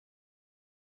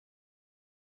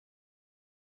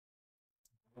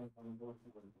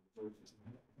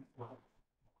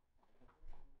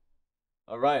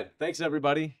All right. Thanks,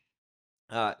 everybody.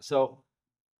 So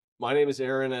my name is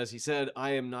Aaron. As he said,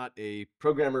 I am not a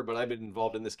programmer, but I've been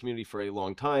involved in this community for a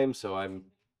long time. So I'm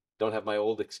don't have my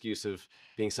old excuse of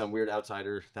being some weird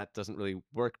outsider. That doesn't really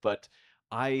work. But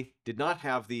I did not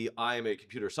have the I am a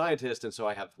computer scientist, and so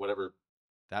I have whatever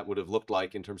that would have looked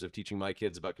like in terms of teaching my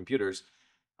kids about computers.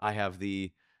 I have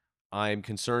the I'm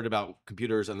concerned about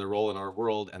computers and their role in our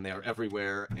world, and they are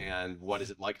everywhere. And what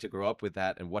is it like to grow up with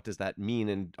that? And what does that mean?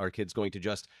 And are kids going to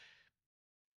just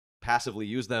passively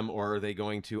use them, or are they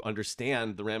going to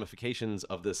understand the ramifications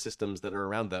of the systems that are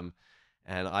around them?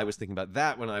 And I was thinking about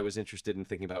that when I was interested in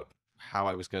thinking about how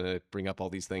I was going to bring up all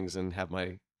these things and have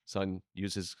my son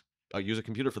use a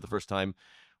computer for the first time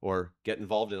or get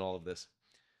involved in all of this.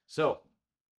 So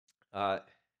uh,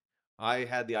 I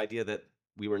had the idea that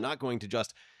we were not going to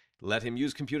just let him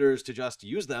use computers to just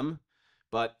use them,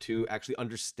 but to actually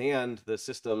understand the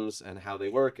systems and how they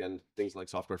work and things like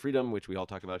software freedom, which we all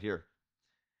talk about here.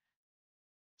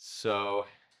 So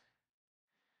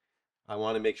I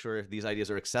want to make sure these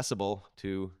ideas are accessible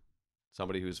to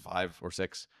somebody who's 5 or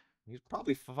 6. He's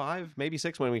probably 5, maybe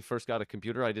 6 when we first got a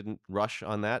computer. I didn't rush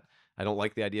on that. I don't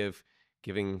like the idea of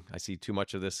giving, I see too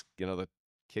much of this, the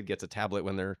kid gets a tablet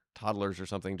when they're toddlers or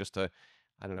something just to,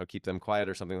 I don't know, keep them quiet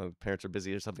or something. The parents are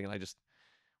busy or something. And I just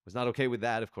was not okay with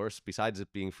that, of course, besides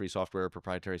it being free software,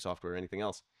 proprietary software, or anything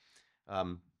else.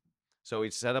 Um, so we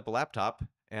set up a laptop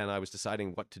and I was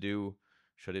deciding what to do.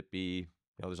 Should it be,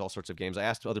 there's all sorts of games. I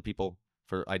asked other people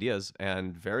for ideas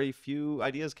and very few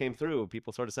ideas came through.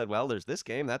 People sort of said, well, there's this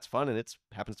game, that's fun, and it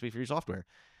happens to be free software.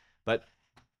 But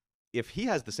if he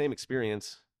has the same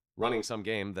experience running some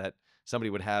game that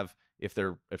somebody would have if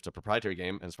it's a proprietary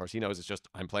game, and as far as he knows, it's just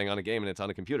I'm playing on a game and it's on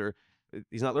a computer,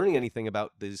 he's not learning anything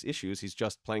about these issues. He's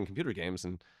just playing computer games,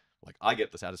 and like I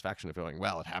get the satisfaction of going,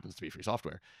 well, it happens to be free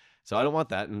software. So I don't want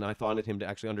that, and I wanted him to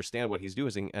actually understand what he's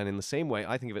doing. And in the same way,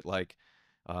 I think of it like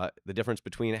the difference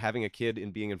between having a kid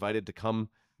and being invited to come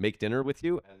make dinner with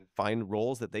you and find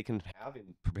roles that they can have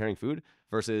in preparing food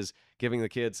versus giving the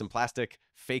kids some plastic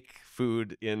fake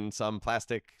food in some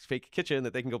plastic fake kitchen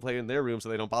that they can go play in their room so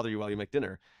they don't bother you while you make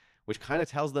dinner, which kind of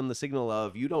tells them the signal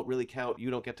of you don't really count, you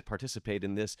don't get to participate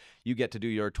in this, you get to do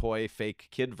your toy fake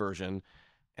kid version.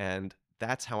 And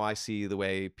that's how I see the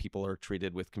way people are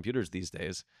treated with computers these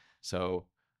days. So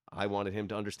I wanted him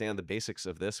to understand the basics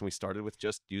of this, and we started with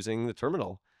just using the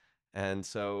terminal. And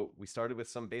so we started with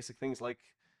some basic things like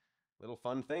little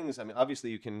fun things. I mean, obviously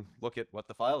you can look at what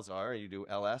the files are. You do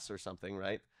ls or something,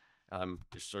 right?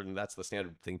 You're certain that's the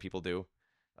standard thing people do.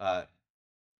 Uh,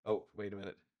 oh, wait a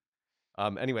minute.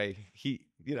 Anyway,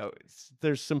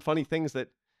 there's some funny things that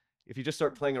if you just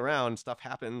start playing around, stuff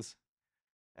happens.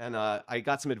 And I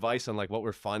got some advice on like what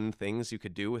were fun things you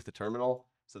could do with the terminal.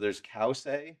 So there's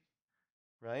cowsay,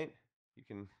 right? You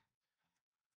can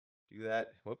do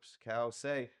that. Whoops,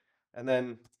 cowsay. And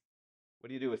then what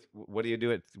do you do with what do you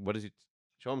do it? What does you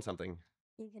show them something?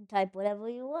 You can type whatever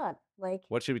you want. Like,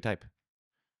 What should we type?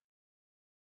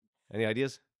 Any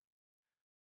ideas?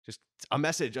 Just a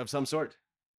message of some sort.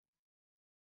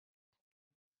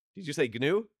 Did you say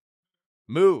GNU?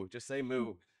 Moo. Just say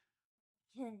moo.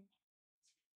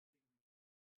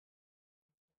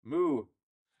 Moo.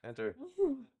 Enter.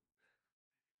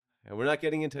 And we're not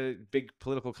getting into big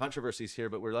political controversies here,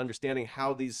 but we're understanding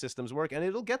how these systems work, and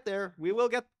it'll get there. We will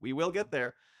get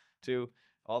there to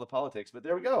all the politics. But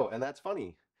there we go, and that's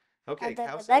funny. Okay, and then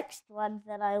the cowsay. next one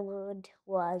that I learned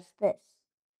was this.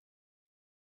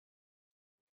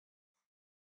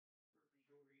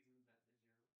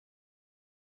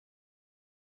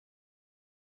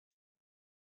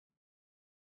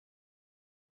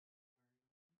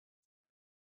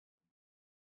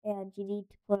 And you need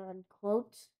to put on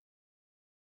quotes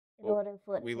in Well, order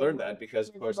for it we to learned that work because,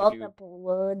 of with course, if you multiple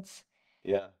words.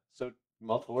 yeah, so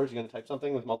multiple words. You gonna type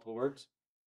something with multiple words?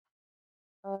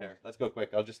 Uh, Here, let's go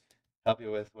quick. I'll just help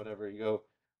you with whatever you go.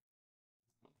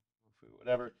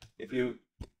 Whatever. If you,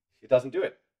 it doesn't do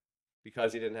it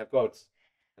because you didn't have quotes,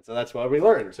 and so that's what we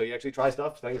learned. So you actually try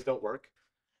stuff, things don't work.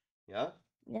 Yeah.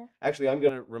 yeah. Actually, I'm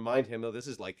going to remind him, though this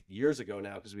is like years ago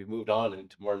now because we've moved on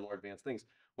into more and more advanced things.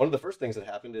 One of the first things that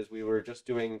happened is we were just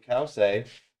doing cowsay,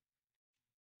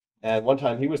 and one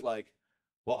time he was like,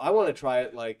 "Well, I want to try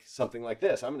it like something like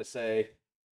this. I'm going to say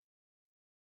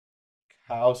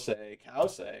cowsay,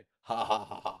 cowsay, ha ha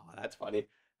ha ha. That's funny."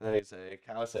 And then he'd say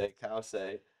cowsay,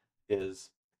 cowsay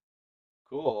is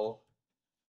cool,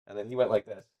 and then he went like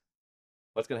this.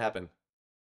 What's going to happen?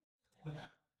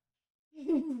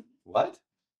 What?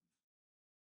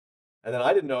 And then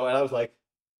I didn't know, and I was like,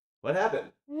 "What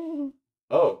happened?"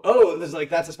 there's like,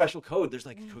 that's a special code. There's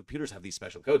like, computers have these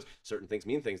special codes. Certain things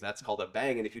mean things. That's called a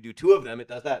bang. And if you do 2 of them, it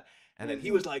does that. And then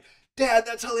he was like, Dad,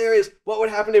 that's hilarious. What would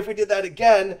happen if we did that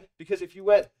again? Because if you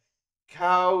went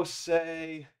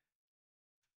cowsay,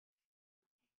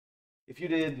 if you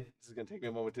did, this is going to take me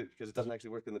a moment because it doesn't actually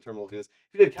work in the terminal to do this.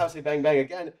 If you did cowsay bang bang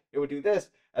again, it would do this.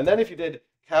 And then if you did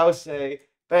cowsay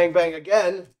bang bang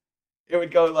again, it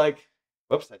would go like,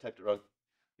 whoops, I typed it wrong.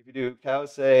 If you do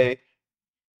cowsay,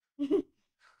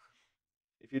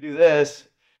 if you do this,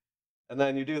 and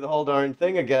then you do the whole darn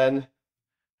thing again,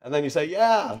 and then you say,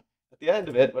 yeah, at the end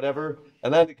of it, whatever,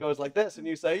 and then it goes like this, and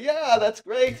you say, yeah, that's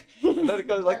great, and then it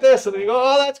goes like this, and then you go,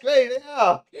 oh, that's great,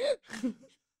 yeah.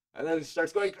 And then it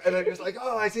starts going, and then it's like,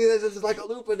 oh, I see this is like a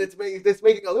loop, and it's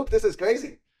making a loop, this is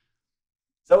crazy.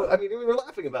 So, I mean, we were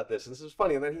laughing about this, and this was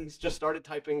funny, and then he just started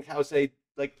typing cowsay,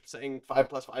 like saying 5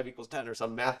 + 5 = 10 or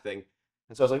some math thing.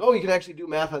 And so I was like, oh, you can actually do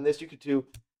math on this, you could do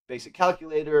basic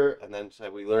calculator, and then so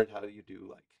we learned how you do,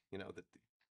 like,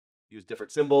 use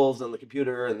different symbols on the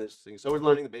computer and this thing. So we're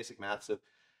learning the basic maths of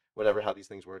whatever, how these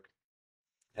things work.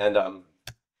 And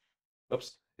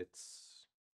oops, it's,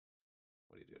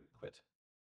 what do you do? Quit.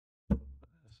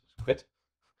 Quit.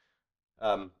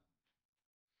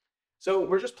 So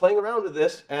we're just playing around with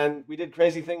this, and we did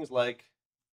crazy things like,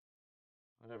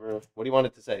 whatever. What do you want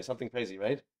it to say? Something crazy,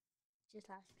 right? Just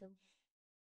ask him.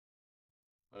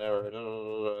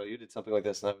 Whatever. You did something like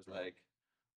this, and I was like,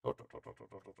 well,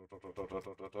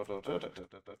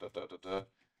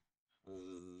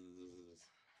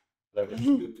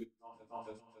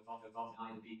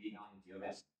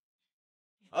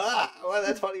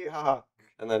 that's funny, haha.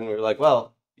 And then we were like,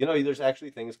 well, there's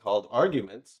actually things called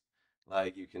arguments.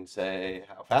 Like you can say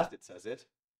how fast it says it.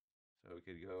 So we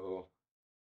could go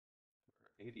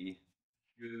 80.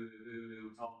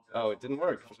 Oh, it didn't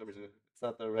work for some reason. It's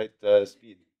not the right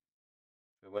speed.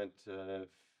 It went 55.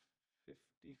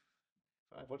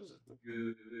 What is it?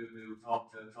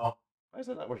 Why is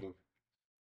that not working?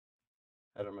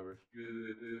 I don't remember.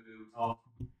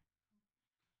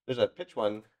 There's a pitch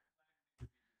one.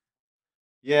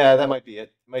 Yeah, that might be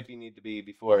it. Might need to be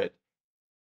before it.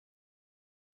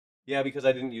 Yeah, because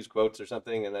I didn't use quotes or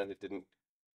something, and then it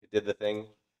did the thing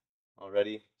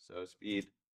already. So speed.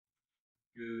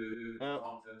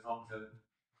 Oh.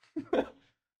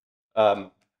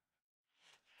 And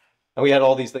we had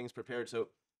all these things prepared. So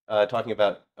talking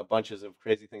about a bunches of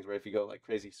crazy things where if you go like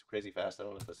crazy fast, I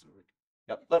don't know if this will work.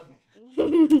 Yep.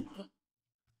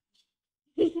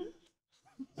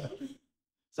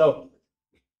 So,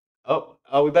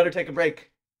 we better take a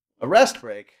break. A rest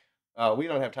break. We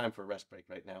don't have time for a rest break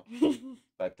right now.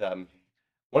 But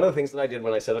one of the things that I did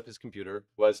when I set up his computer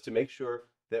was to make sure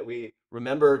that we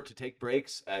remember to take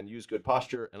breaks and use good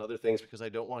posture and other things, because I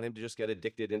don't want him to just get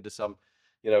addicted into some,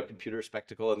 computer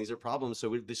spectacle. And these are problems.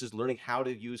 So this is learning how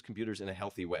to use computers in a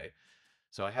healthy way.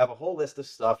 So I have a whole list of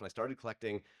stuff, and I started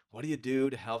collecting, what do you do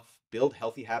to help build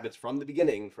healthy habits from the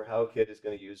beginning for how a kid is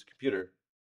going to use a computer?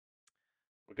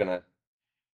 We're going to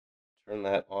turn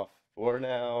that off for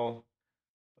now,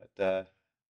 but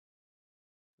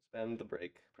suspend the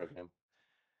break program.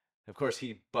 Of course,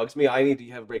 he bugs me. I need to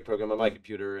have a break program on my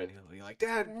computer, and he'll be like,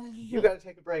 Dad, you got to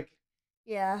take a break.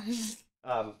 Yeah.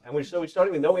 And we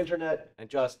started with no internet and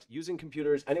just using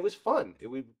computers, and it was fun. It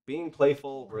was being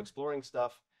playful. We're exploring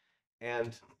stuff,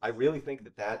 and I really think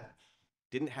that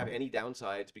didn't have any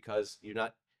downsides, because you're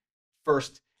not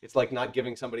first. It's like not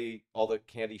giving somebody all the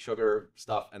candy, sugar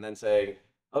stuff, and then saying,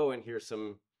 "Oh, and here's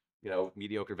some,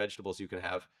 mediocre vegetables you can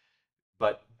have."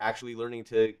 But actually learning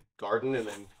to garden and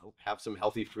then have some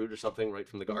healthy fruit or something right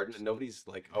from the garden, and nobody's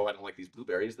like, "Oh, I don't like these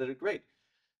blueberries. That are great."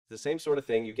 The same sort of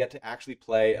thing. You get to actually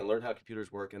play and learn how computers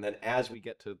work, and then as we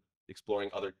get to exploring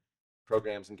other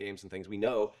programs and games and things, we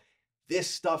know this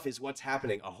stuff is what's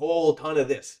happening. A whole ton of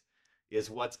this is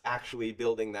what's actually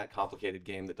building that complicated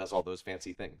game that does all those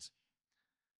fancy things.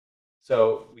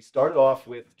 So we started off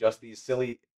with just these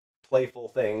silly, playful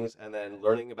things, and then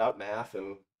learning about math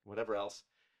and whatever else.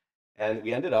 And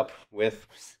we ended up with,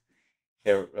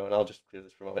 here, and I'll just clear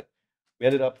this for a moment. We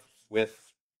ended up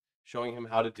with showing him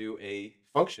how to do a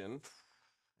function.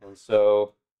 And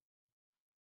so,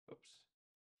 oops.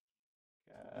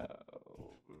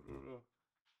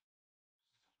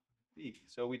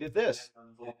 So we did this.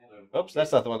 Oops,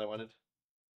 that's not the one I wanted.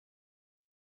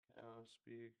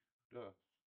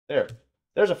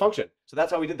 There's a function. So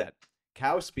that's how we did that.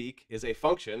 Cowspeak is a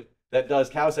function that does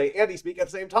cowsay and espeak at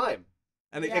the same time.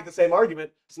 And they take the same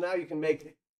argument. So now you can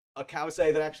make a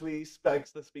cowsay that actually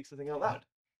speaks the thing out loud.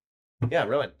 Yeah,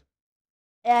 Rowan.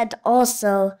 And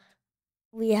also,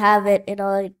 we have it in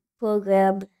our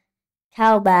program,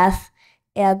 Cowmath,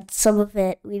 and some of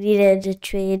it we needed to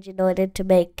change in order to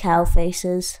make cow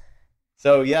faces.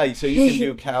 So yeah, so you can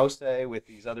do cowsay with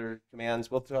these other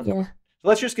commands. We'll talk Yeah. about. So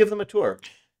let's just give them a tour.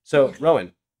 So Yeah.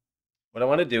 Rowan, what I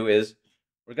want to do is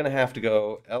we're gonna have to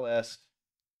go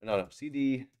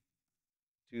cd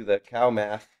to the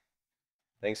Cowmath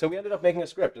thing. So we ended up making a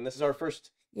script, and this is our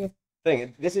first Yeah. thing.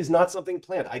 And this is not something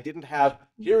planned. I didn't have,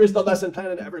 here is the lesson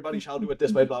plan, and everybody shall do it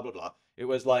this way, blah, blah, blah. It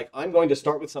was like, I'm going to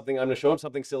start with something, I'm going to show him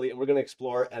something silly, and we're going to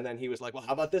explore. And then he was like, well,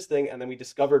 how about this thing? And then we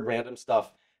discovered random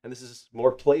stuff. And this is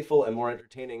more playful and more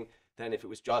entertaining than if it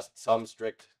was just some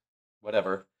strict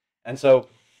whatever. And so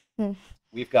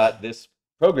we've got this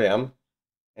program,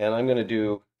 and I'm going to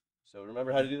do, so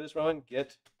remember how to do this, Rowan?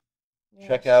 Git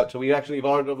check out. So we actually have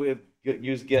already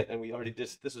used Git, and we already did.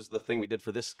 This is the thing we did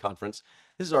for this conference.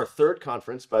 This is our third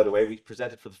conference, by the way. We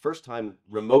presented for the first time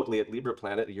remotely at Libre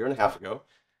Planet a year and a half ago,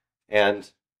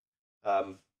 and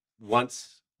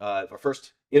once our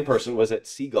first in person was at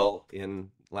Seagull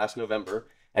in last November.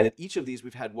 And at each of these,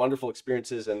 we've had wonderful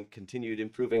experiences and continued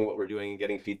improving what we're doing and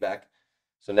getting feedback.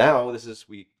 So now this is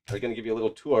we are going to give you a little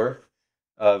tour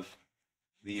of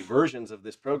the versions of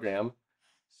this program.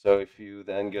 So if you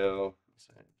then go,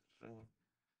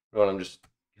 Rowan, I'm just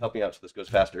helping out so this goes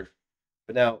faster.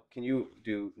 But now, can you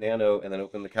do nano and then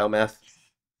open the Cowmath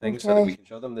thing so that we can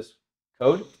show them this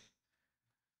code?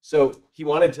 So he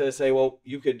wanted to say, well,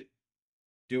 you could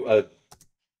do a,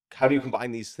 how do you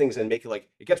combine these things and make it like,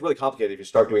 it gets really complicated if you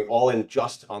start doing all in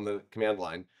just on the command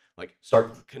line, like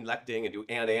start collecting and do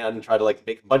and try to like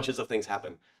make bunches of things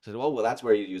happen. So, well, that's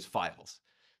where you use files.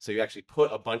 So you actually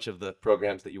put a bunch of the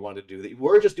programs that you want to do that you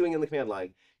were just doing in the command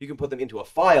line, you can put them into a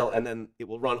file and then it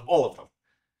will run all of them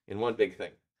in one big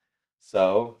thing.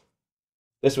 So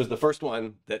this was the first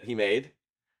one that he made.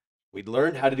 We'd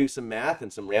learned how to do some math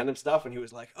and some random stuff, and he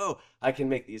was like, oh, I can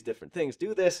make these different things,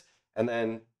 do this, and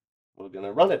then we're going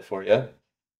to run it for you.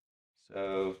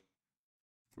 So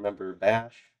remember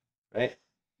bash, right?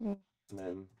 And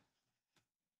then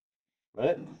run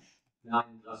it. 9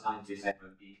 plus 97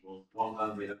 equals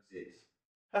 106.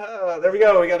 There we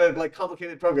go. We got a like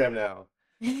complicated program now.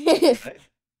 Right?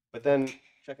 But then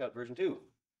check out version 2.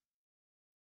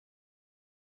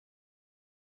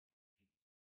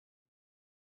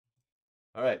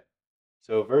 All right.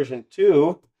 So version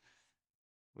 2,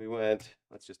 we went,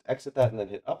 let's just exit that and then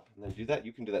hit up and then do that.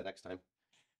 You can do that next time.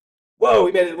 Whoa,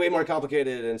 we made it way more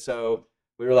complicated. And so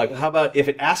we were like, well, how about if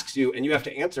it asks you and you have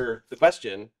to answer the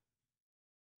question?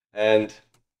 And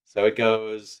so it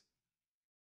goes,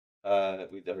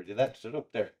 we never did that. So no,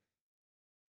 there.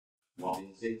 What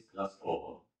is 6 plus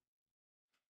 4?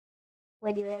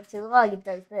 When you answer wrong, it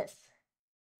does this.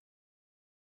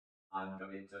 I'm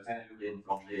going to tell you in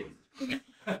from this.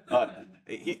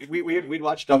 We'd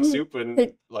watched Duck Soup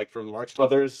and like from Marx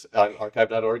Brothers on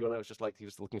archive.org when I was just like, he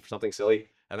was looking for something silly.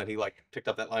 And then he like picked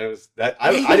up that line. It was that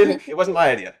I didn't, it wasn't my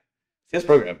idea. It's his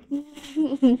program.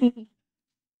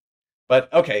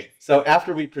 But okay, so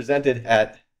after we presented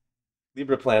at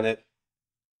Libre Planet,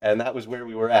 and that was where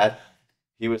we were at,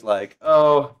 he was like,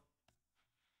 oh,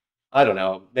 I don't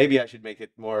know, maybe I should make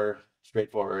it more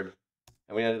straightforward.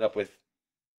 And we ended up with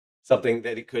something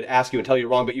that it could ask you and tell you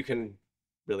wrong, but you can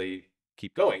really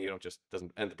keep going. You don't just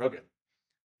doesn't end the program.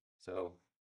 So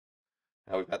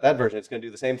now we've got that version. It's going to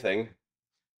do the same thing,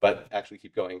 but actually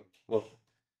keep going. We'll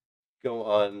go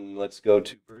on. Let's go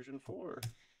to version 4.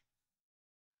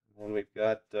 And we've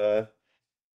got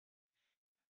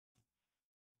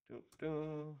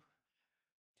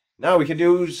now we can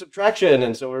do subtraction,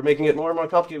 and so we're making it more and more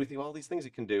complicated with all these things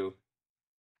it can do.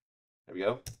 There we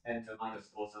go. Enter minus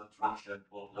 4 subtraction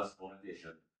or plus 4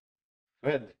 addition. Go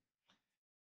ahead.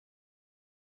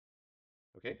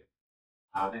 Okay.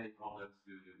 How many problems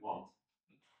do you want?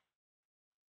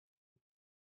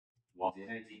 What is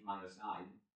 18 minus 9?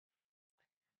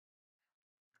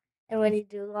 And when you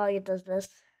do wrong, it does this.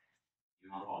 You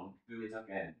are wrong. Do it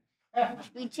again.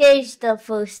 We changed the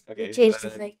first. Okay, We changed so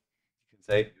the thing. You can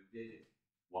say, You did it.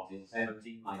 What is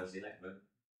 17 minus 11?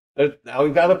 now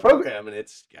we've got a program, and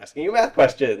it's asking you math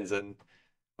questions and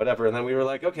whatever. And then we were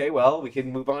like, okay, well, we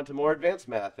can move on to more advanced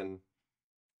math. And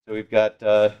so we've got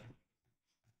now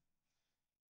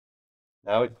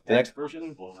the next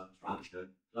version. For subtraction,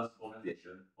 plus 4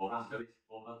 addition, or asterisk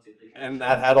for multiplication. And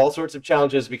that had all sorts of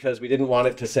challenges because we didn't want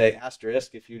it to say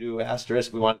asterisk. If you do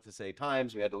asterisk, we want it to say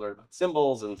times. We had to learn about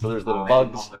symbols, and so there's little How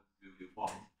many bugs. problems do you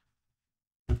want?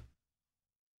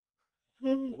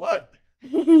 What?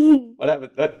 What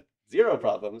happened? That 0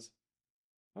 problems.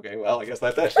 Okay, well, I guess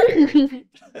that's it.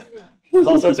 There's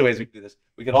all sorts of ways we can do this.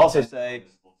 We could also say,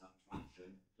 For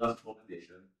subtraction, plus 4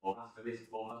 addition, or asterisk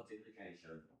for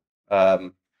multiplication.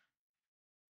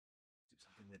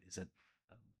 that isn't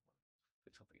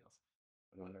something else.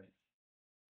 What do I write?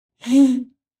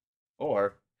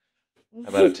 Or how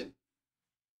about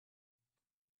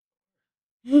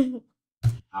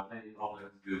How many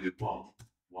problems do you want?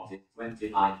 What is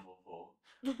 29 or 4?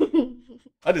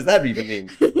 what does that even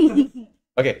mean?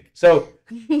 Okay, so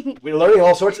we're learning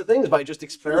all sorts of things by just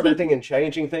experimenting and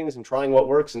changing things and trying what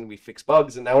works, and we fix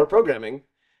bugs, and now we're programming,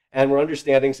 and we're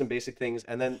understanding some basic things.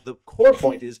 And then the core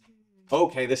point is,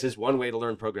 okay, this is one way to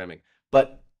learn programming.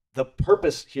 But the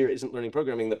purpose here isn't learning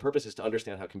programming. The purpose is to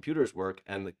understand how computers work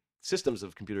and the systems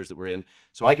of computers that we're in.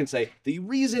 So I can say, the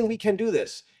reason we can do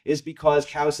this is because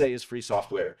cowsay is free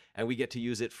software, and we get to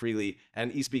use it freely,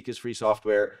 and espeak is free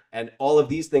software, and all of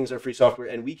these things are free software,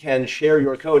 and we can share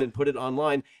your code and put it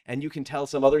online, and you can tell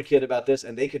some other kid about this,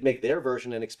 and they could make their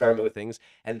version and experiment with things,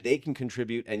 and they can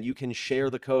contribute, and you can share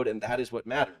the code, and that is what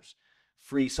matters.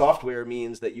 Free software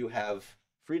means that you have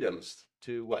freedoms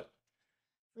to what?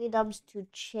 Freedoms to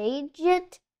change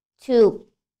it, to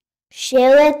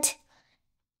share it,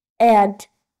 and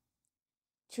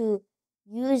to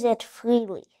use it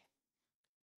freely.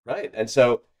 Right. And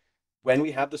so when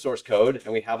we have the source code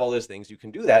and we have all those things, you can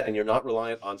do that, and you're not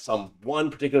reliant on some one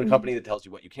particular company that tells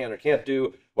you what you can or can't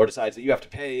do, or decides that you have to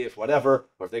pay if whatever,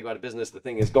 or if they go out of business, the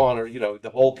thing is gone, or the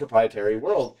whole proprietary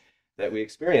world that we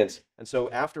experience. And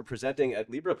so after presenting at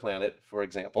Libre Planet, for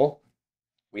example,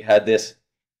 we had this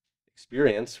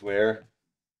experience where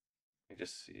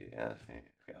just see, yeah, okay,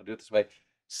 I'll do it this way.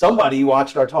 Somebody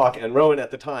watched our talk, and Rowan at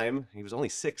the time, he was only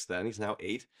 6 then, he's now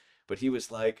 8, but he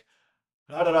was like,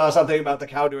 I don't know, something about the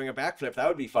cow doing a backflip, that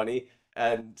would be funny,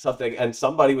 and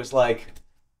somebody was like,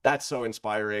 that's so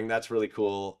inspiring, that's really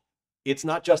cool. It's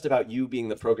not just about you being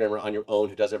the programmer on your own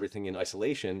who does everything in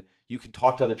isolation. You can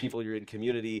talk to other people, you're in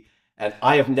community, and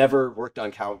I have never worked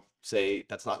on cowsay.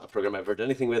 That's not a program I've ever done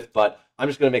anything with, but I'm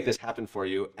just going to make this happen for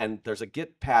you. And there's a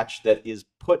Git patch that is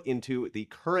put into the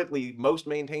currently most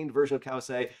maintained version of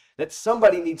cowsay that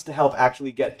somebody needs to help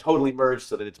actually get totally merged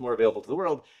so that it's more available to the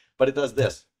world. But it does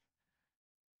this.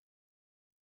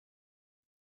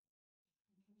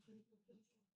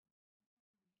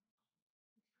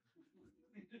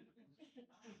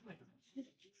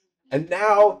 And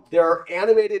now there are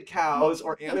animated cows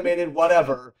or animated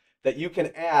whatever that you can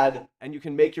add, and you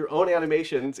can make your own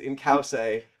animations in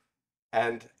cowsay.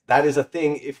 And that is a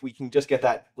thing if we can just get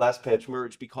that last page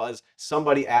merged, because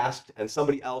somebody asked and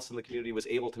somebody else in the community was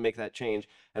able to make that change.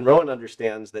 And Rowan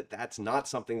understands that that's not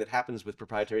something that happens with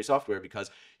proprietary software,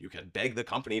 because you can beg the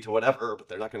company to whatever, but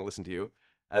they're not going to listen to you.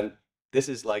 And this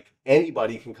is like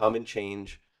anybody can come and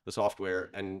change the software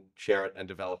and share it and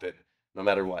develop it no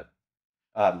matter what.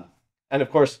 And of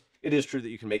course, it is true that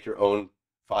you can make your own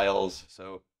files.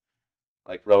 So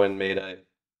like Rowan made a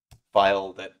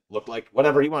file that looked like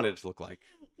whatever he wanted it to look like.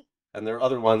 And there are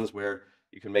other ones where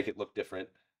you can make it look different.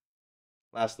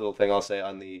 Last little thing I'll say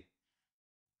on the,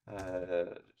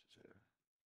 no,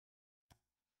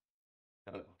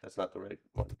 that's not the right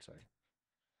one, sorry.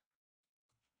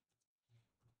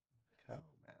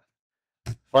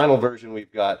 Cowmath. Final version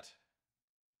we've got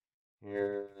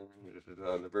here,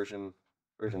 the version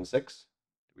 6.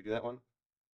 Did we do that one?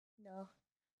 No,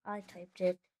 I typed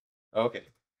it. Okay,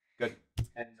 good.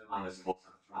 Enter minus for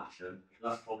subtraction,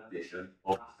 plus for addition,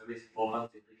 or asterisk for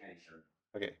multiplication.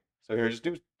 Okay, so here, just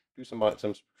do some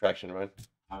subtraction, right?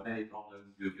 How many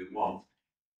problems do you want?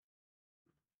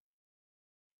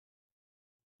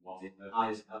 What is the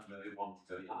highest number you want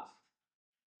to be asked?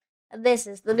 And this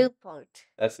is the new part.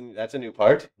 That's a new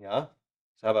part, yeah.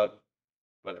 So how about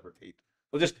whatever 8?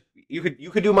 Well, just you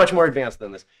could do much more advanced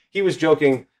than this. He was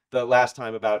joking the last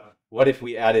time about what if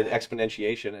we added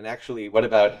exponentiation, and actually, what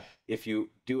about if you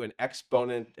do an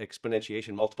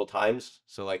exponentiation multiple times?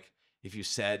 So like if you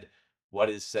said, what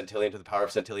is centillion to the power of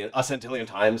centillion, a centillion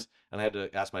times, and I had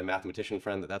to ask my mathematician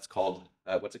friend that's called,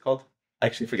 what's it called? I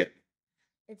actually forget.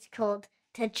 It's called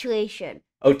tetration.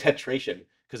 Oh, tetration,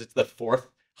 because it's the 4th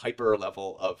hyper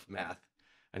level of math.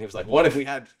 And he was like, what if we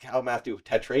had Cowmath do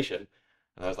tetration?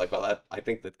 And I was like, well, I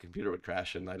think the computer would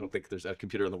crash, and I don't think there's a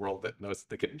computer in the world that knows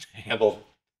that can handle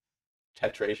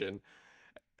tetration,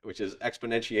 which is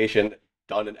exponentiation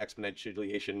done in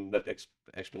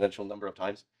exponential number of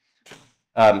times.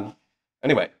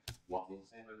 Anyway. What is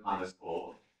 7 minus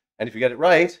 4? And if you get it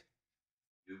right,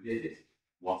 you did it.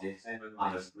 What is 7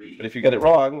 minus 3? But if you get it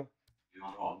wrong, you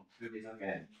are wrong. Do it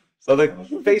again. So the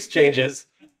face changes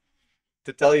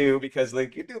to tell you, because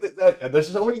like you do that, and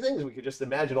there's so many things we could just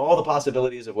imagine all the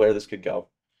possibilities of where this could go.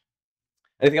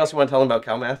 Anything else you want to tell them about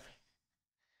Cowmath?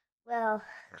 Well,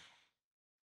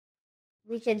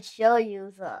 we can show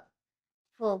you the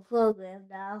full program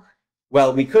now.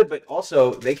 Well, we could, but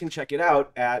also they can check it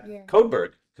out at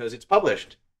Codeberg because it's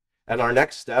published. And our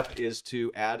next step is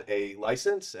to add a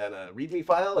license and a README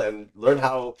file and learn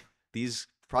how these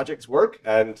projects work.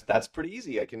 And that's pretty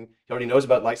easy. He already knows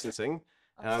about licensing.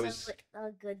 Also,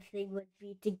 a good thing would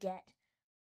be to get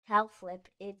Cowflip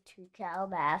into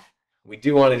Cowmath. We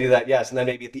do want to do that, yes. And then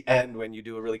maybe at the end, when you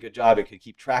do a really good job, it could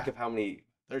keep track of how many.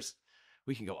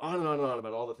 We can go on and on and on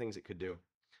about all the things it could do.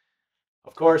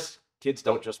 Of course, kids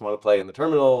don't just want to play in the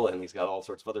terminal, and he's got all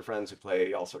sorts of other friends who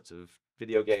play all sorts of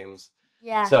video games.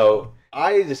 Yeah. So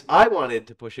I wanted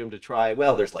to push him to try.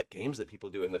 Well, there's like games that people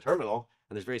do in the terminal,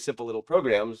 and there's very simple little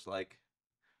programs like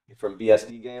from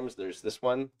BSD games. There's this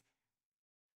one,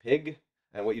 Pig,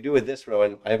 and what you do with this,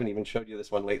 Rowan, I haven't even showed you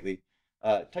this one lately.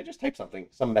 Just type something,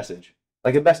 some message,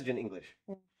 like a message in English.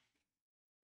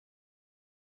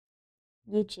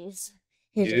 You choose.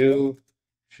 You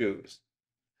choose.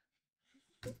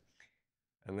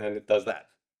 And then it does that.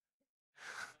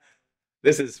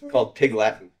 This is called Pig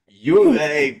Latin.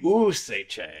 Usce.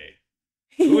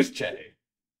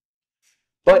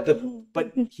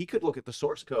 But he could look at the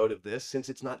source code of this, since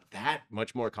it's not that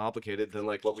much more complicated than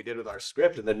like what we did with our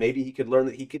script, and then maybe he could learn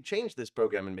that he could change this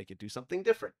program and make it do something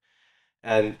different.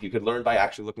 And you could learn by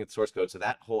actually looking at the source code. So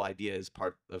that whole idea is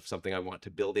part of something I want to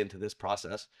build into this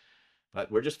process. But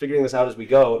we're just figuring this out as we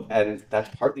go, and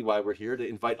that's partly why we're here, to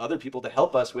invite other people to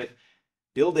help us with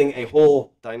building a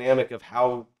whole dynamic of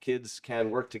how kids can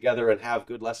work together and have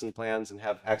good lesson plans and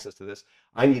have access to this.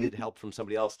 I needed help from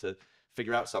somebody else to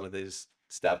figure out some of these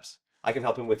steps. I can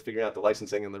help him with figuring out the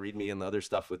licensing and the README and the other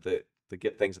stuff with the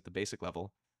get things at the basic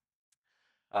level.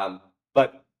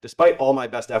 But despite all my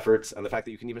best efforts and the fact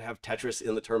that you can even have Tetris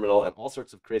in the terminal and all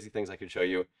sorts of crazy things I could show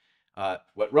you,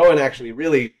 what Rowan actually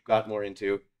really got more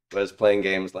into was playing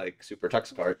games like Super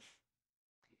Tux Kart.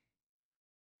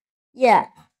 Yeah.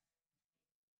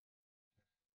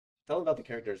 Tell them about the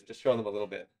characters. Just show them a little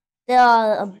bit. There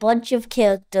are a bunch of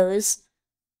characters,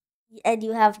 and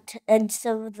and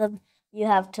some of them you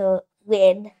have to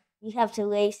win. You have to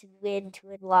race and win to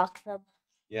unlock them.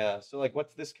 Yeah. So, like,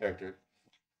 what's this character?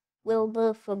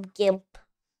 Wilbur from GIMP.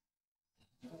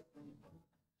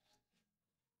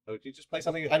 Oh, did you just play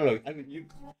something? I don't know.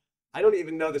 I don't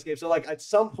even know this game. So, like, at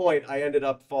some point, I ended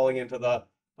up falling into the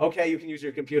okay, you can use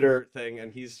your computer thing,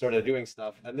 and he's sort of doing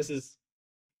stuff. And this is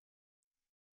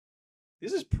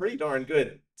pretty darn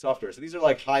good software. So these are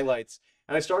like highlights.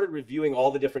 And I started reviewing all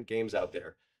the different games out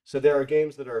there. So there are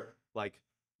games that are like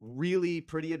really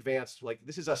pretty advanced. Like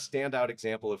this is a standout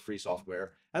example of free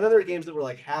software. And then there are games that were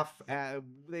like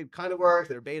they kind of work,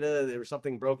 they're beta, there was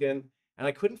something broken. And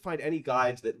I couldn't find any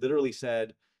guides that literally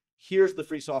said, here's the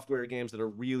free software games that are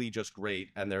really just great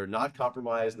and they're not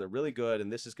compromised and they're really good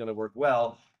and this is going to work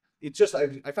well. It's just,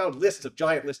 I found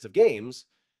giant lists of games,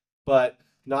 but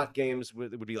not games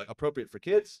that would be like appropriate for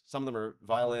kids. Some of them are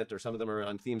violent, or some of them are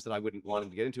on themes that I wouldn't want them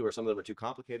to get into, or some of them are too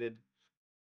complicated.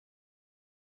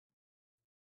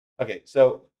 Okay,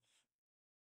 so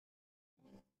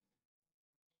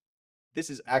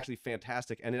this is actually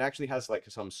fantastic, and it actually has like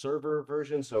some server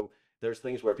version, so there's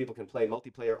things where people can play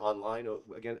multiplayer online.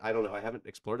 Again, I don't know, I haven't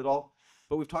explored it all,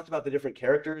 but we've talked about the different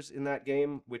characters in that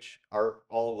game, which are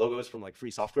all logos from like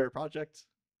free software projects.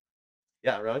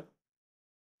 Yeah, right?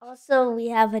 Also, we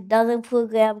have another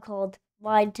program called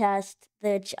Mind Test,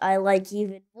 which I like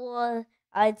even more,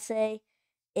 I'd say.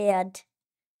 And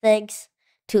thanks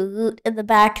to Root in the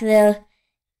back there,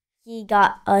 he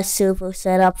got a server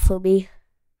set up for me.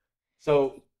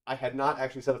 So I had not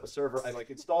actually set up a server. I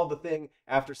like installed the thing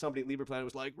after somebody at Libre Planet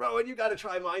was like, Rowan, you got to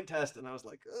try Mind Test. And I was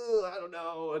like, oh, I don't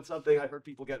know. And something, I heard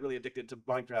people get really addicted to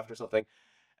Minecraft or something.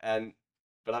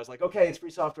 But I was like, okay, it's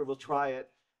free software. We'll try it.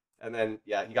 And then,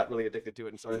 yeah, he got really addicted to it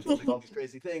and started doing all these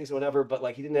crazy things or whatever. But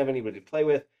like, he didn't have anybody to play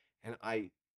with. And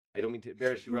I don't mean to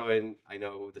embarrass you, Rowan. I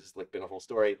know this has like been a whole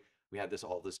story. We had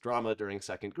all this drama during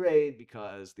second grade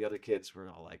because the other kids were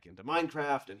all like into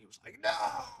Minecraft, and he was like, no,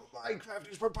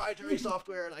 Minecraft is proprietary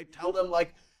software. And I tell them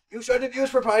like, you shouldn't use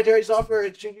proprietary software.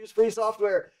 It should use free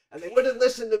software. And they wouldn't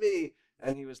listen to me.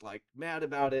 And he was like mad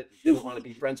about it. He didn't want to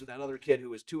be friends with that other kid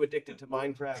who was too addicted to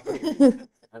Minecraft.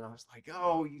 And I was like,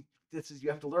 oh, you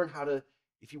have to learn how to,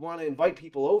 if you want to invite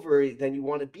people over, then you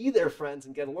want to be their friends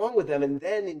and get along with them and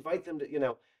then invite them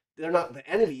to, they're not the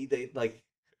enemy. They like,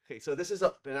 okay, so this is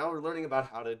now we're learning about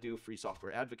how to do free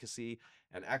software advocacy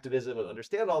and activism and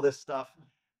understand all this stuff.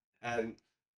 And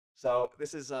so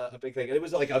this is a big thing. And it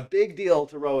was like a big deal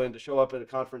to Rowan to show up at a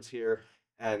conference here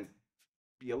and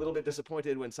be a little bit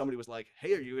disappointed when somebody was like,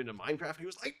 hey, are you into Minecraft? And he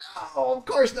was like, no, of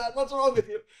course not. What's wrong with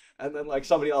you? And then like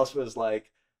somebody else was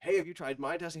like, hey, have you tried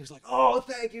Mind Test? And he was like, oh,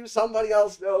 thank you. Somebody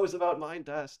else knows about Mind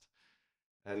Test.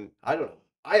 And I don't know.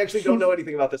 I actually don't know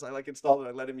anything about this. I like installed it.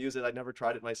 I let him use it. I never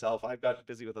tried it myself. I've got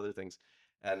busy with other things.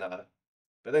 And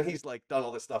but then he's like done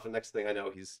all this stuff, and next thing I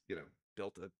know, he's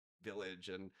built a village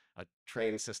and a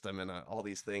train system and all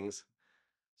these things.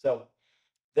 So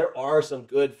there are some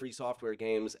good free software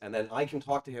games, and then I can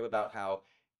talk to him about how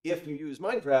if you use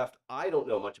Minecraft, I don't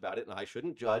know much about it, and I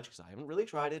shouldn't judge because I haven't really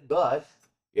tried it, but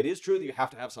it is true that you have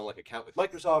to have some like account with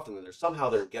Microsoft, and then there's somehow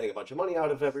they're getting a bunch of money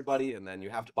out of everybody, and then you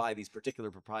have to buy these particular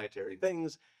proprietary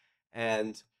things.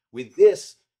 And with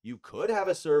this, you could have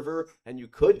a server and you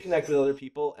could connect with other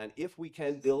people. And if we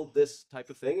can build this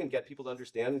type of thing and get people to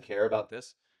understand and care about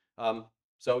this,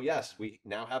 so yes, we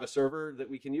now have a server that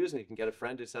we can use, and you can get a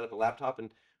friend to set up a laptop, and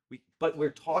but we're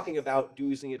talking about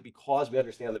using it because we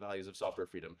understand the values of software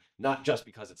freedom, not just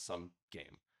because it's some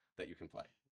game that you can play.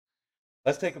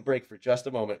 Let's take a break for just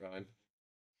a moment, Ryan.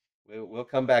 We'll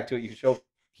come back to it. You can show.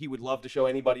 He would love to show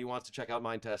anybody who wants to check out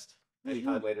Mindtest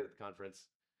anytime later at the conference.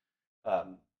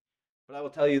 Um, but I will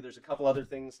tell you, there's a couple other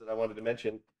things that I wanted to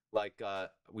mention. Like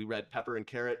we read Pepper and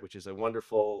Carrot, which is a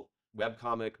wonderful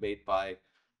webcomic made by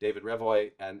David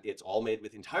Revoy, and it's all made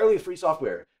with entirely free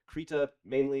software, Krita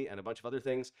mainly, and a bunch of other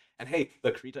things. And hey,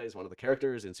 the Krita is one of the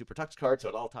characters in Super Tux Card, so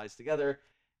it all ties together.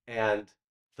 And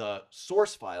the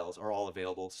source files are all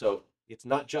available. So it's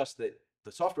not just that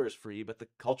the software is free, but the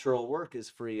cultural work is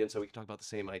free. And so we can talk about the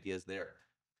same ideas there.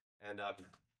 And I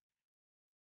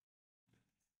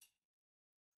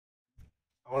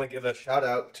want to give a shout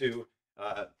out to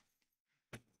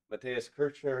Matthias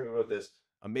Kirchner, who wrote this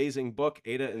amazing book,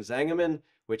 Ada and Zangeman,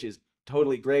 which is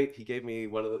totally great. He gave me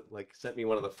one of the, sent me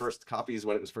one of the first copies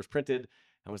when it was first printed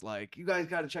and was like, you guys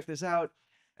got to check this out.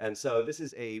 And so this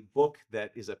is a book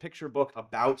that is a picture book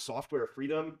about software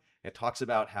freedom. It talks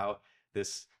about how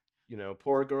this,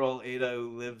 poor girl Ada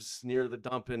who lives near the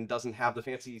dump and doesn't have the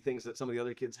fancy things that some of the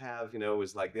other kids have,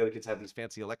 is like the other kids have these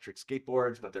fancy electric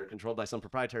skateboards, but they're controlled by some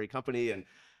proprietary company, and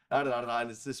da da da da.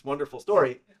 And it's this wonderful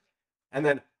story. And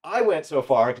then I went so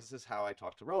far, because this is how I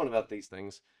talk to Rowan about these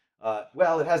things.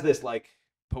 Well, it has this like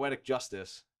poetic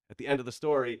justice at the end of the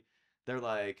story. They're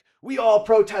like, we all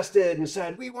protested and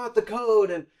said, we want the code.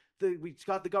 And we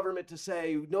got the government to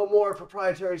say no more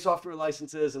proprietary software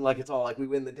licenses. And like, it's all like we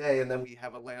win the day. And then we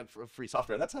have a land for free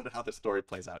software. That's how the story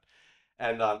plays out.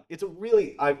 And it's a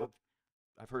really, I've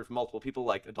heard from multiple people,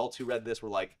 like adults who read this were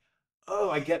like,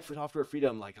 oh, I get software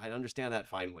freedom. Like, I understand that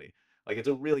finally. Like, it's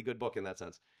a really good book in that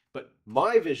sense. But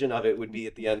my vision of it would be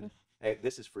at the end, hey,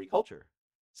 this is free culture.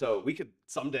 So we could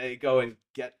someday go and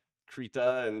get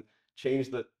Krita and change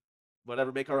the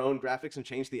whatever, make our own graphics and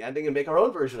change the ending and make our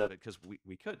own version of it, because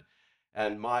we could.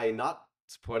 And my not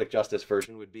poetic justice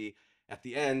version would be at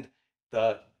the end,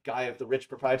 the guy of the rich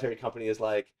proprietary company is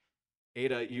like,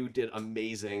 Ada, you did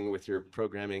amazing with your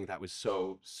programming. That was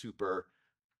so super.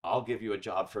 I'll give you a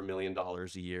job for $1 million a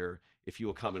year if you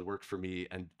will come and work for me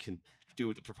and can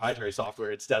do the proprietary software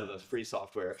instead of the free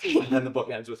software. And then the book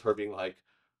ends with her being like,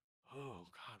 "Oh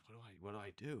God, what do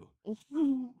I do?"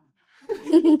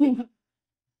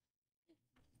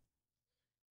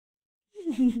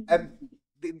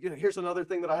 And here's another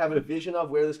thing that I have a vision of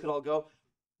where this could all go.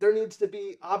 There needs to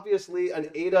be obviously an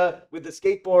Ada with the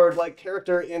skateboard like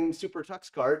character in Super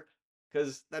Tux Kart,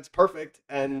 because that's perfect.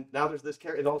 And now there's this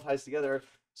character, it all ties together.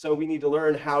 So we need to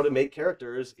learn how to make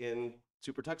characters in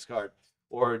Super Tux Kart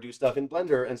or do stuff in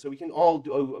Blender. And so we can all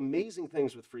do amazing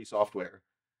things with free software.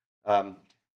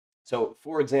 So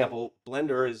for example,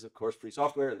 Blender is of course free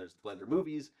software, and there's the Blender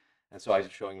movies. And so I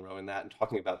was showing Rowan that and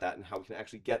talking about that and how we can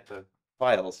actually get the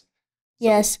files. So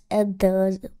yes, and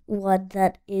there's one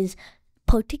that is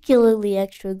particularly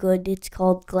extra good. It's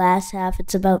called Glass Half.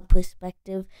 It's about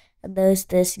perspective, and there's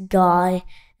this guy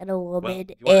and a woman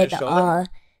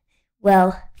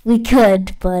well, we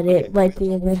could, but okay, it might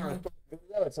be a bit.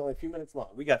 No, it's only a few minutes long.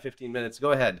 We got 15 minutes.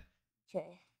 Go ahead.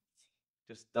 Okay.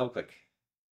 Just double click.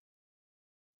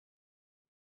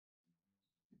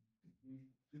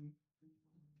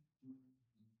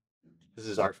 This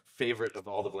is our favorite of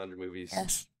all the Blender movies.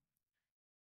 Yes.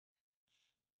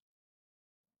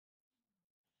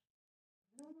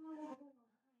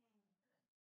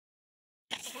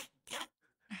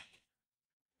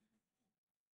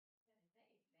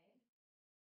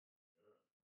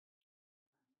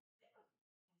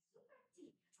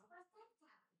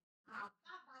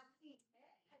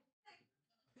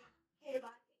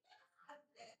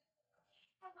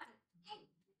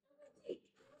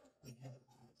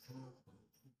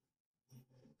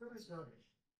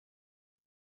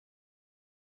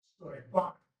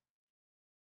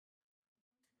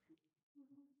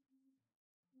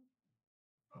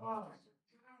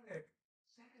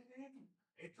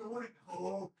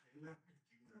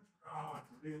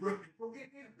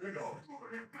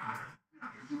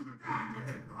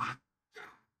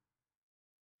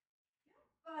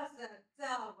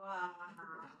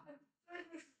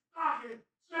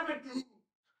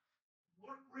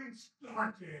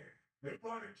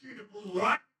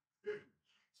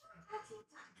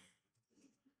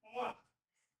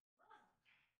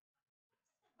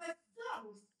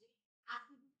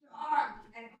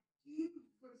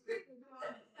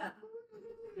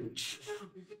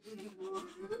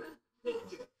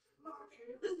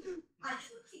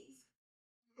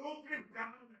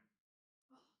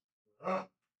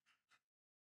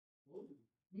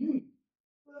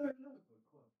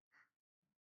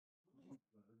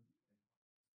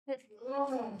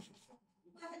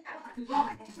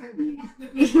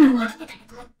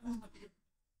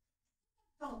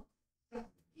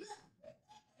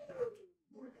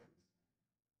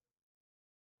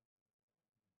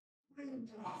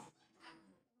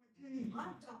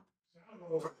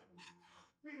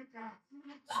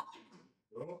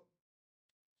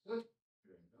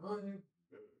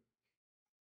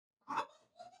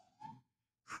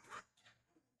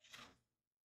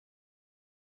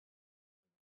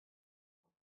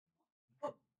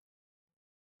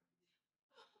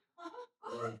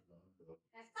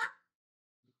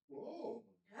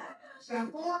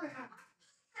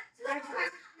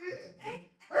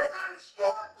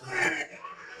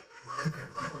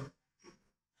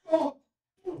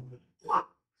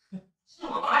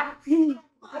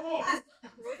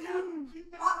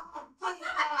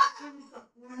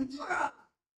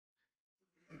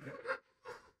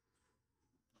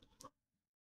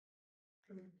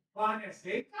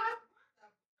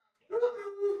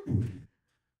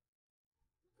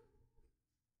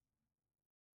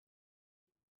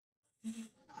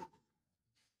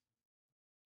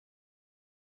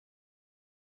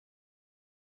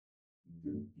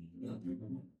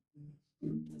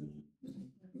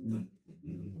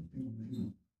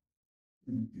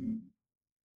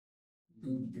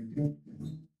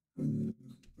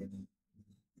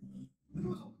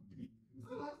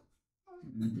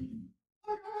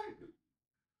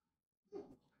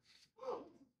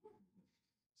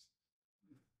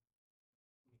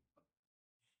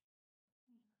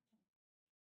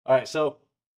 All right, so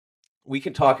we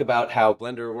can talk about how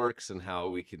Blender works and how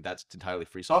we can, that's entirely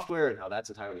free software and how that's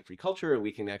entirely free culture. And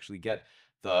we can actually get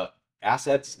the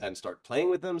assets and start playing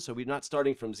with them. So we're not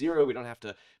starting from zero. We don't have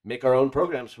to make our own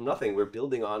programs from nothing. We're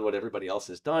building on what everybody else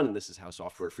has done. And this is how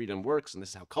software freedom works. And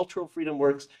this is how cultural freedom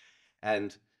works.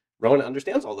 And Rowan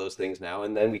understands all those things now.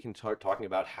 And then we can start talking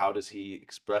about how does he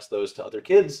express those to other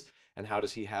kids and how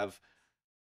does he have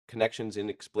connections in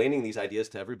explaining these ideas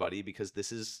to everybody, because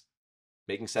this is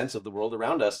making sense of the world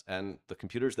around us and the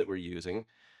computers that we're using.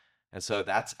 And so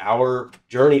that's our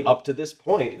journey up to this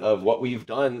point of what we've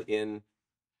done in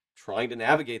trying to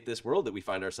navigate this world that we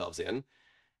find ourselves in.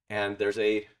 And there's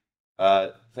a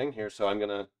thing here. So I'm going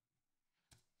to,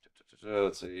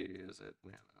 let's see, is it,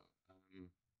 there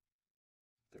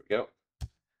we go.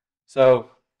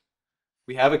 So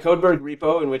we have a Codeberg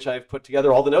repo in which I've put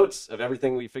together all the notes of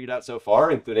everything we figured out so far,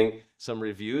 including some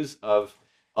reviews of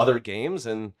other games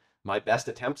and my best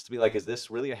attempts to be like, is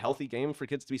this really a healthy game for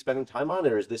kids to be spending time on?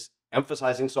 Or is this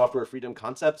emphasizing software freedom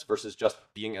concepts versus just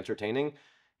being entertaining?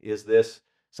 Is this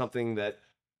something that,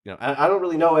 you know, I don't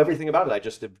really know everything about it. I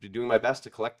just have been doing my best to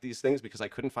collect these things because I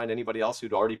couldn't find anybody else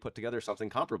who'd already put together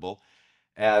something comparable.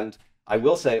 And I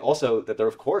will say also that there are,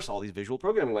 of course, all these visual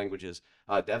programming languages.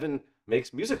 Devin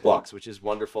makes music blocks, which is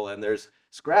wonderful, and there's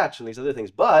Scratch and these other things.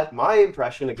 But my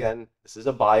impression, again, this is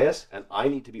a bias, and I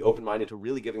need to be open-minded to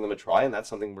really giving them a try, and that's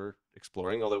something we're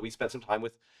exploring. Although we spent some time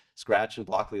with Scratch and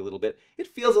Blockly a little bit, it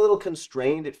feels a little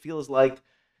constrained. It feels like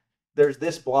there's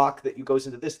this block that goes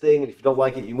into this thing, and if you don't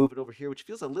like it, you move it over here, which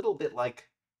feels a little bit like,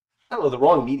 I don't know, the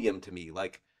wrong medium to me.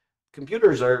 Like,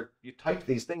 computers are, you type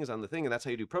these things on the thing and that's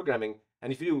how you do programming.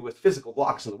 And if you do it with physical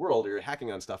blocks in the world, or you're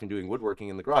hacking on stuff and doing woodworking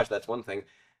in the garage, that's one thing.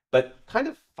 But kind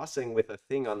of fussing with a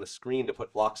thing on the screen to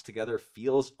put blocks together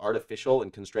feels artificial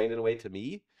and constrained in a way to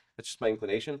me. That's just my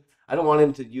inclination. I don't want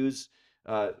him to use,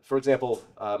 for example,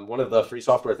 one of the free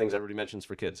software things everybody mentions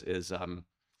for kids is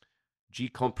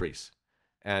G-Compris.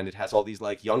 And it has all these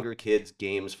like younger kids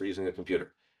games for using a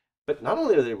computer. But not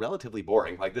only are they relatively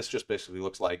boring, like this just basically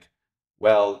looks like,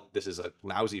 well, this is a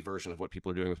lousy version of what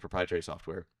people are doing with proprietary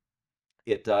software.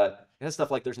 It has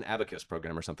stuff like there's an abacus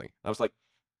program or something. I was like,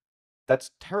 that's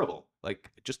terrible.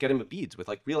 Like, just get him beads with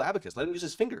like real abacus. Let him use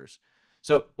his fingers.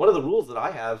 So one of the rules that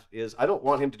I have is I don't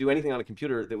want him to do anything on a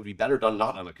computer that would be better done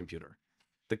not on a computer.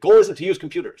 The goal isn't to use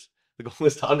computers. The goal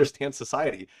is to understand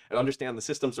society and understand the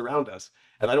systems around us.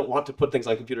 And I don't want to put things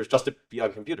on computers just to be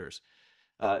on computers.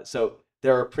 So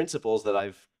there are principles that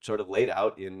I've sort of laid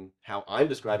out in how I'm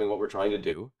describing what we're trying to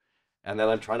do. And then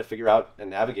I'm trying to figure out and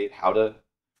navigate how to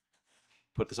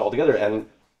put this all together. And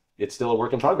it's still a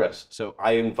work in progress. So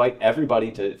I invite everybody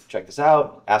to check this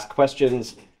out, ask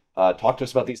questions, talk to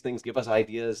us about these things, give us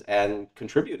ideas, and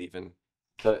contribute even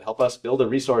to help us build a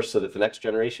resource so that the next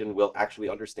generation will actually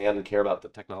understand and care about the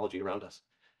technology around us.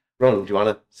 Ronan, do you want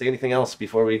to say anything else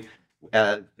before we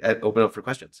open up for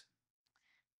questions?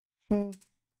 No.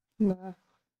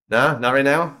 Nah, not right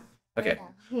now? Okay.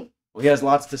 Yeah. Well, he has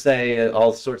lots to say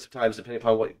all sorts of times, depending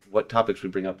upon what topics we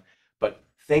bring up. But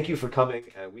thank you for coming.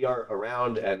 We are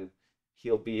around, and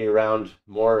he'll be around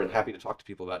more and happy to talk to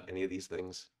people about any of these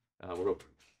things.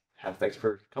 Thanks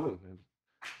for coming.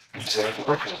 You still have a few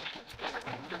minutes,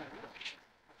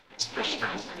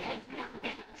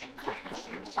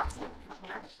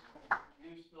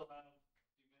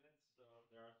 so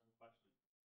there are some questions.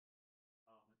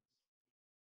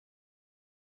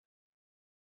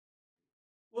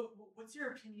 What's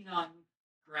your opinion on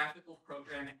graphical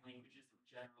programming languages in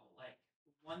general? Like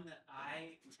the one that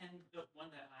I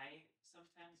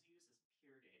sometimes use is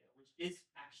Pure Data, which is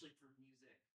actually for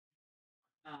music.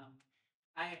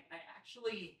 I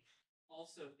actually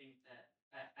also think that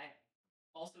I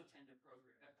also tend to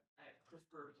I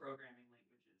prefer programming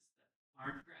languages that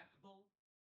aren't graphical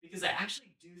because I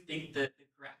actually do think that the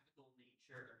graphical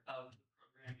nature of the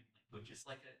programming language is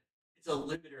like it's a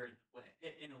limiter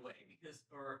in a way because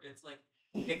or it's like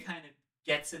it kind of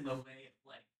gets in the way of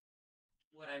like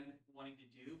what I'm wanting to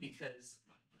do because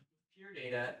with pure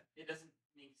data it doesn't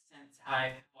make sense how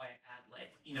I add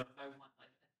like if I want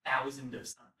like 1,000 of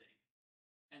something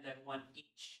and then one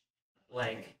each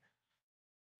like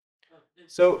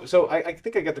So I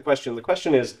think I get the question. The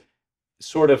question is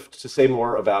sort of to say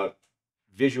more about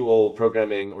visual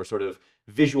programming or sort of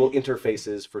visual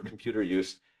interfaces for computer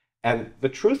use. And the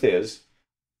truth is,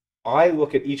 I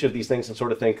look at each of these things and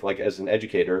sort of think, like, as an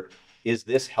educator, is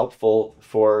this helpful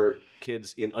for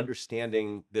kids in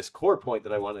understanding this core point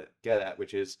that I want to get at,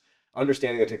 which is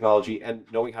understanding the technology and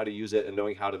knowing how to use it and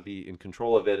knowing how to be in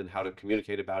control of it and how to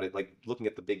communicate about it, like looking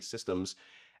at the big systems.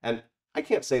 And I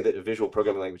can't say that a visual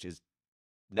programming language is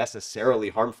necessarily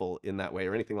harmful in that way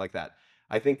or anything like that.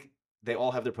 I think they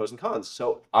all have their pros and cons.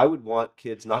 So I would want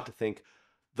kids not to think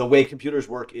the way computers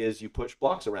work is you push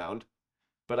blocks around,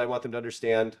 but I want them to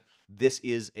understand this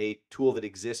is a tool that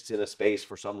exists in a space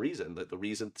for some reason, that the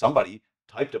reason somebody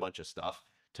typed a bunch of stuff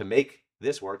to make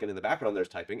this work, and in the background there's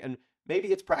typing, and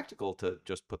maybe it's practical to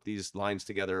just put these lines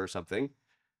together or something,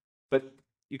 but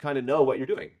you kind of know what you're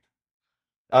doing.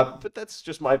 But that's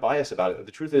just my bias about it.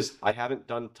 The truth is, I haven't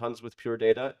done tons with pure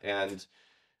data, and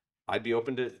I'd be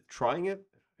open to trying it,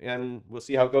 and we'll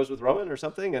see how it goes with Roman or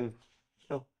something. And you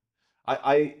know,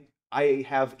 I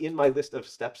have in my list of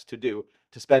steps to do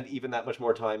to spend even that much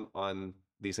more time on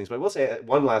these things. But I will say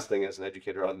one last thing as an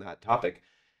educator on that topic.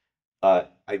 I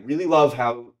really love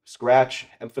how Scratch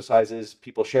emphasizes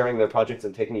people sharing their projects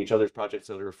and taking each other's projects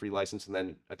that are a free license and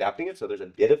then adapting it. So there's a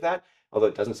bit of that, although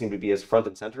it doesn't seem to be as front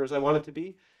and center as I want it to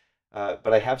be.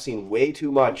 But I have seen way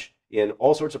too much in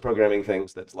all sorts of programming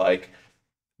things that's like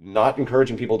not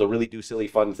encouraging people to really do silly,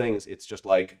 fun things. It's just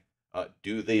like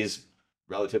do these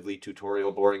relatively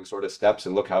tutorial, boring sort of steps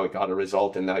and look how it got a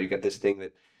result. And now you get this thing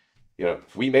that,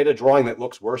 we made a drawing that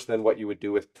looks worse than what you would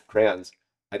do with crayons.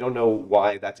 I don't know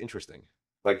why that's interesting.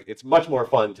 Like, it's much more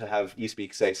fun to have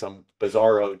espeak say some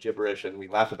bizarro gibberish and we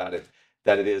laugh about it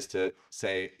than it is to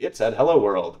say, it said hello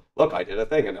world. Look, I did a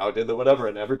thing and now I did the whatever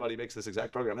and everybody makes this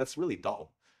exact program. That's really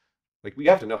dull. Like, we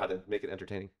have to know how to make it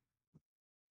entertaining.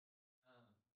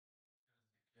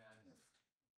 Yeah,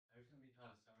 I recently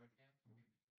taught a summer camp,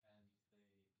 and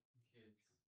the kids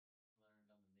learned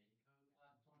on the MakeCode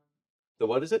platform. The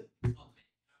what is it? Oh,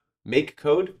 Make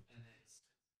code? and it's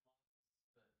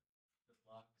the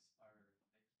blocks are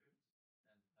MakeCode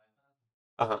and Python.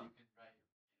 Uh-huh. You can write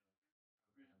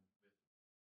program with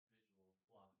visual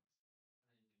blocks, and then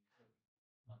you can code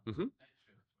on Mm-hmm.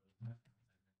 TypeScript or the Python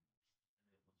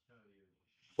segment, and it will show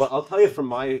you. Well, I'll tell you from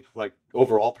my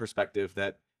overall perspective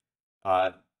that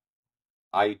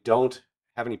I don't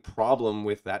have any problem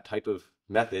with that type of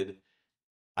method.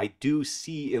 I do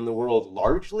see in the world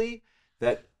largely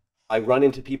that I run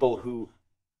into people who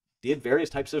did various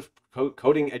types of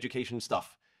coding education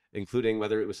stuff, including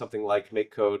whether it was something like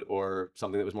make code or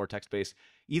something that was more text-based.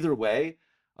 Either way,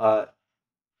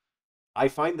 I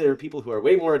find there are people who are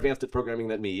way more advanced at programming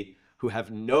than me who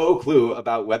have no clue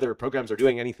about whether programs are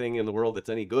doing anything in the world that's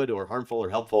any good or harmful or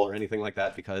helpful or anything like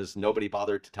that because nobody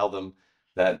bothered to tell them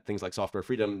that things like software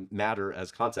freedom matter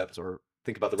as concepts, or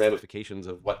think about the ramifications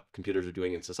of what computers are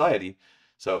doing in society.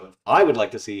 So I would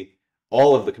like to see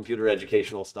all of the computer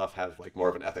educational stuff have like more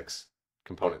of an ethics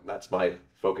component. That's my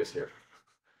focus here.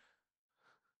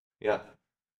 Yeah.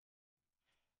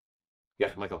 Yeah,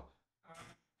 Michael.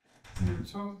 You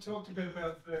talked a bit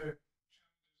about the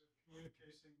challenges of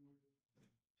communicating with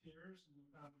peers, and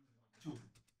I wonder if you can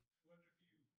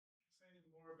say any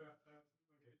more about that,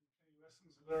 like any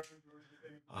lessons learned or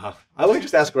anything. I want to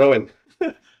just ask Rowan.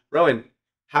 Rowan,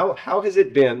 how has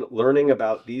it been learning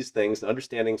about these things,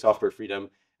 understanding software freedom,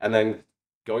 and then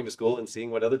going to school and seeing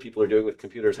what other people are doing with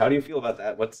computers? How do you feel about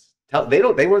that?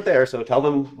 They weren't there, so tell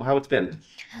them how it's been.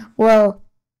 Well,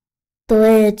 the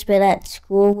way it's been at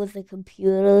school with the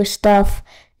computer stuff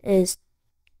is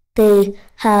they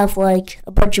have like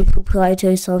a bunch of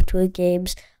proprietary software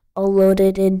games all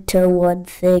loaded into one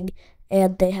thing,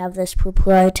 and they have this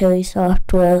proprietary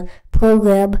software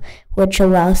program which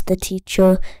allows the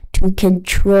teacher to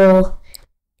control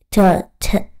to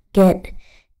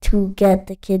get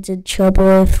the kids in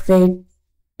trouble if they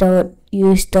don't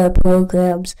use the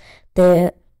programs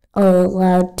they are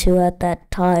allowed to at that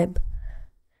time.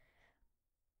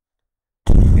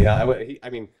 Yeah, I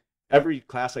mean, every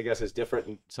class I guess is different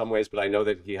in some ways, but I know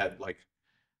that he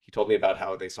told me about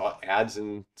how they saw ads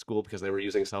in school because they were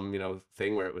using some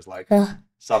thing where it was like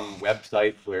some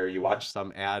website where you watch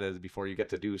some ad before you get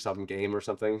to do some game or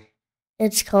something.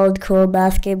 It's called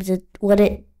Cowmath games. What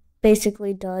it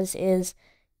basically does is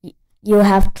you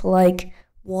have to like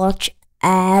watch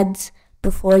ads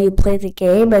before you play the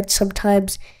game, and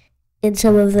sometimes in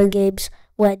some of the games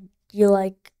when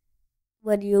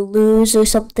you lose or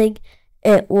something,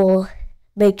 it will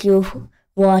make you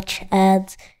watch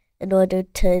ads in order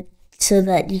so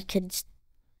that you can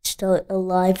start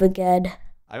alive again.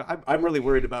 I'm really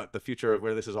worried about the future of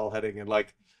where this is all heading, and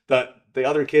like the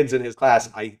other kids in his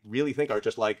class, I really think are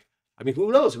just like, I mean,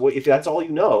 who knows if that's all you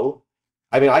know?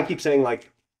 I mean, I keep saying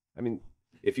like, I mean,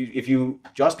 if you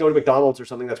just go to McDonald's or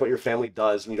something, that's what your family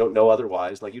does, and you don't know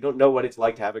otherwise. Like, you don't know what it's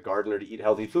like to have a garden or to eat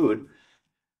healthy food.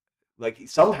 Like,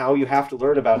 somehow you have to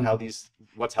learn about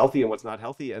what's healthy and what's not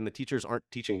healthy, and the teachers aren't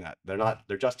teaching that.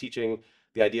 They're just teaching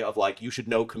the idea of like, you should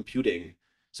know computing.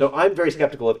 So I'm very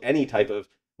skeptical of any type of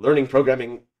learning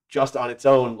programming just on its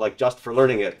own, like just for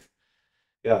learning it.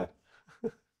 Yeah.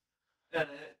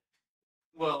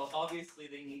 Well, obviously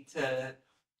they need to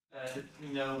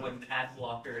know what an ad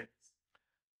blocker is.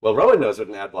 Well, Rowan knows what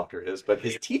an ad blocker is, but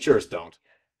his teachers don't.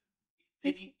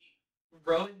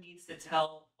 Rowan needs to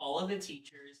tell all of the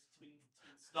teachers to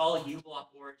install uBlock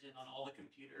Origin on all the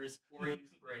computers or use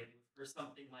Brave or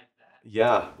something like that.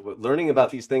 Yeah, learning about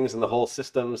these things and the whole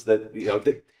systems that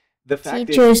the fact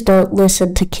Teachers don't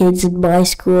listen to kids in my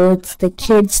school. It's the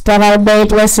kids that I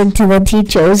made listen to the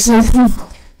teachers. That's a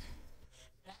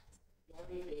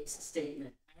very basic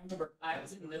statement. I remember I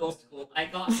was in middle school. I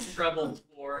got in trouble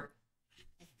for,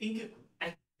 I can't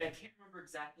remember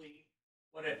exactly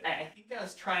what I think I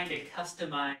was trying to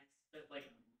customize, like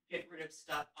get rid of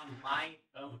stuff on my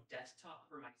own desktop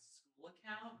for my school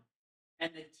account,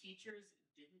 and the teachers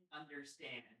didn't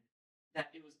understand that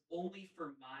it was only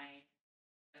for my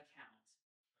account,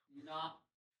 not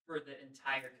for the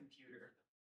entire computer.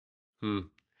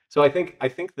 So I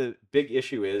think the big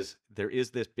issue is there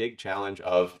is this big challenge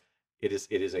of it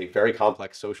is a very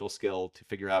complex social skill to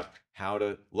figure out how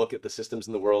to look at the systems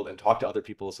in the world and talk to other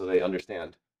people so they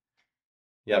understand.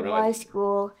 Yeah, in really. my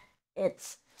school, I'm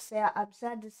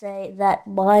sad to say that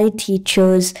my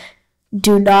teachers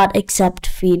do not accept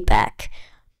feedback.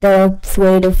 They're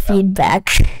afraid of feedback.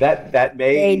 That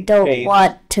may They don't change.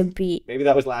 want to be Maybe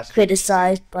that was last year.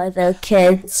 criticized by their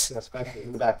kids. Especially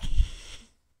in the back.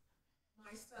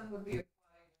 My son would be applying.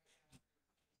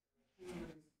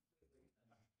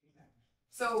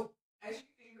 So, as you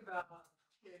think about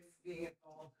kids being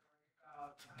involved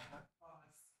about us,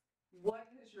 what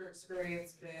has your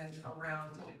experience been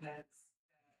around events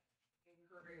that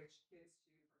encourage kids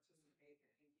to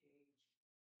participate and engage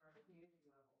at a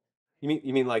community level?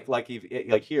 You mean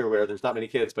like here where there's not many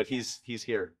kids, but he's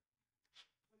here.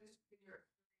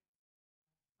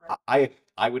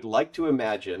 I would like to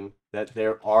imagine that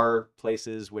there are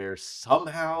places where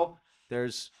somehow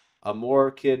there's a more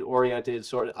kid-oriented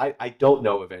sort of. I don't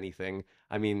know of anything.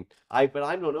 I mean, but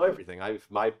I don't know everything. I've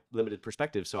my limited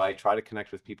perspective, so I try to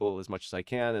connect with people as much as I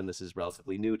can, and this is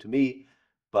relatively new to me.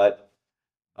 But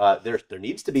there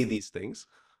needs to be these things.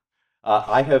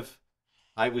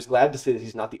 I was glad to say that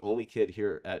he's not the only kid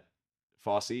here at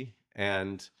Fosse,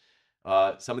 and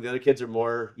Some of the other kids are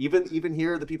more, even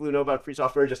here, the people who know about free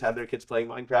software just have their kids playing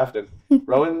Minecraft. And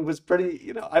Rowan was pretty,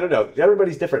 you know, I don't know.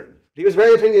 Everybody's different. He was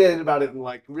very opinionated about it and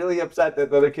like really upset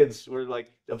that the other kids were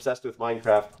like obsessed with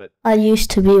Minecraft. But I used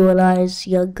to be when I was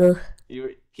younger.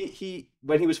 he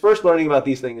when he was first learning about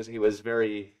these things, he was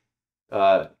very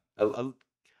a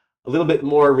little bit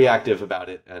more reactive about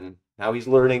it, and now he's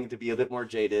learning to be a bit more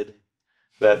jaded.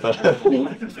 But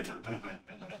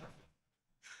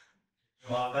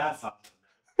Well, that's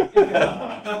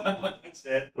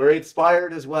we're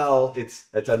inspired as well. It's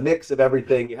a mix of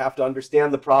everything. You have to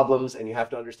understand the problems and you have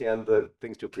to understand the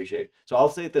things to appreciate. So I'll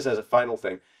say this as a final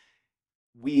thing.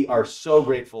 We are so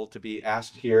grateful to be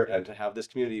asked here and to have this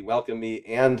community welcome me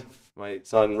and my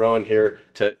son Rowan here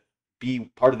to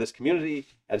be part of this community.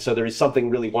 And so there is something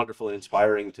really wonderful and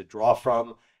inspiring to draw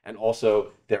from. And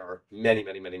also there are many,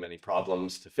 many, many, many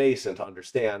problems to face and to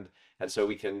understand. And so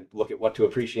we can look at what to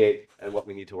appreciate and what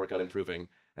we need to work on improving.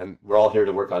 And we're all here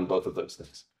to work on both of those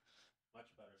things. much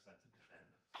better sense of defense.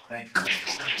 Thank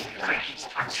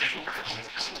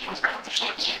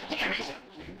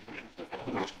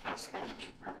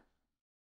you.